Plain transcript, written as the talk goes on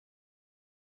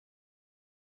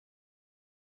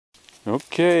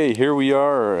Okay, here we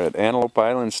are at Antelope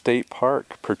Island State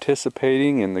Park,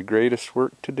 participating in the greatest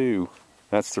work to do.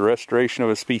 That's the restoration of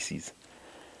a species.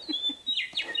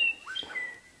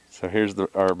 So here's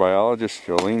our biologist,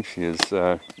 Jolene. She is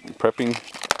prepping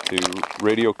to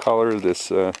radio color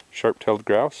this sharp-tailed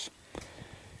grouse.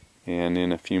 And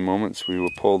in a few moments we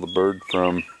will pull the bird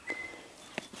from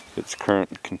its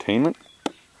current containment.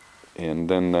 And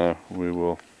then we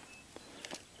will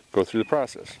go through the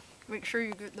process. Make sure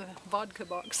you get the vodka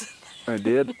box. I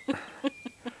did.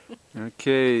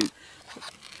 Okay.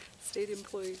 State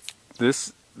employees.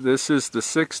 This is the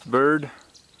 6th bird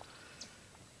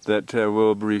that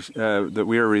that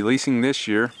we are releasing this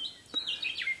year,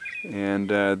 and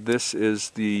this is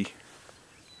the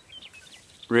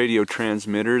radio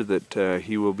transmitter that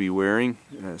he will be wearing,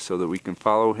 so that we can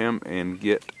follow him and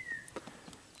get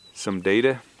some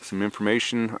data, some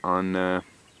information on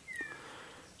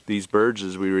these birds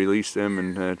as we release them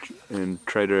and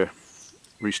try to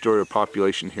restore a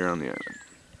population here on the island.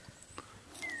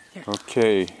 Here.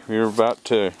 Okay, we're about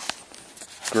to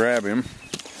grab him,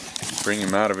 bring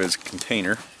him out of his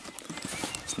container.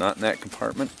 It's not in that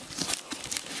compartment.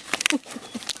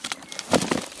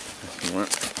 You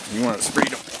want to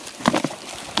freedom.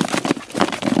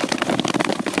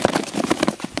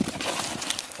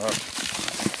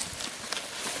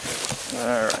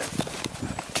 All right.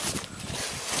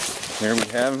 Here we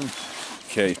have him.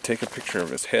 Okay, take a picture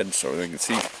of his head so they can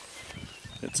see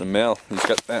it's a male. He's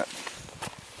got that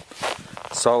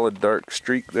solid dark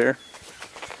streak there.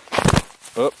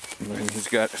 Oh, and he's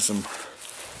got some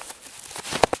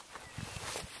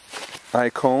eye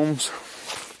combs.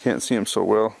 Can't see them so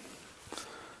well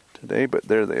today, but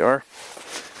there they are.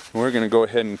 And we're going to go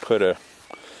ahead and put a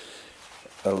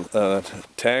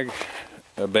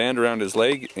band around his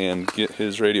leg and get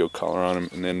his radio collar on him,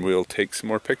 and then we'll take some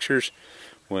more pictures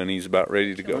when he's about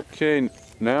ready to go. Okay,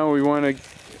 now we want to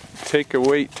take a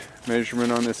weight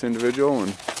measurement on this individual,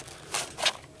 and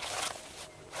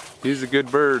he's a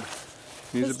good bird.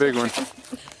 He's a big one.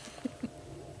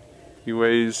 He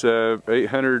weighs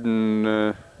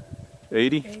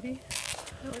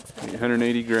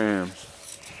 880 grams.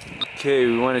 Okay,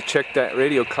 we want to check that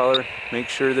radio collar, make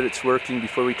sure that it's working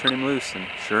before we turn him loose, and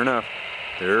sure enough,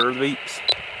 there are leaps.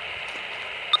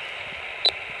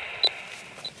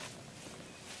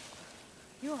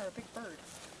 You are a big bird.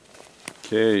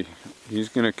 Okay, he's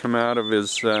going to come out of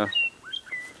his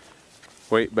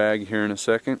weight bag here in a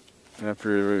second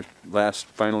after last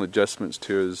final adjustments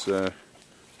to his the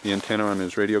antenna on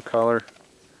his radio collar.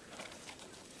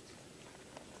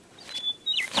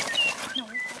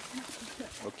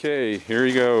 Okay, here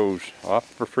he goes, off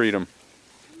for freedom.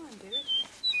 Come on, dude.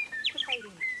 Quit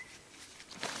fighting.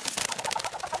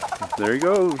 There he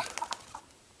goes.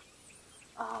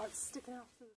 Oh, it's sticking out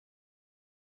through.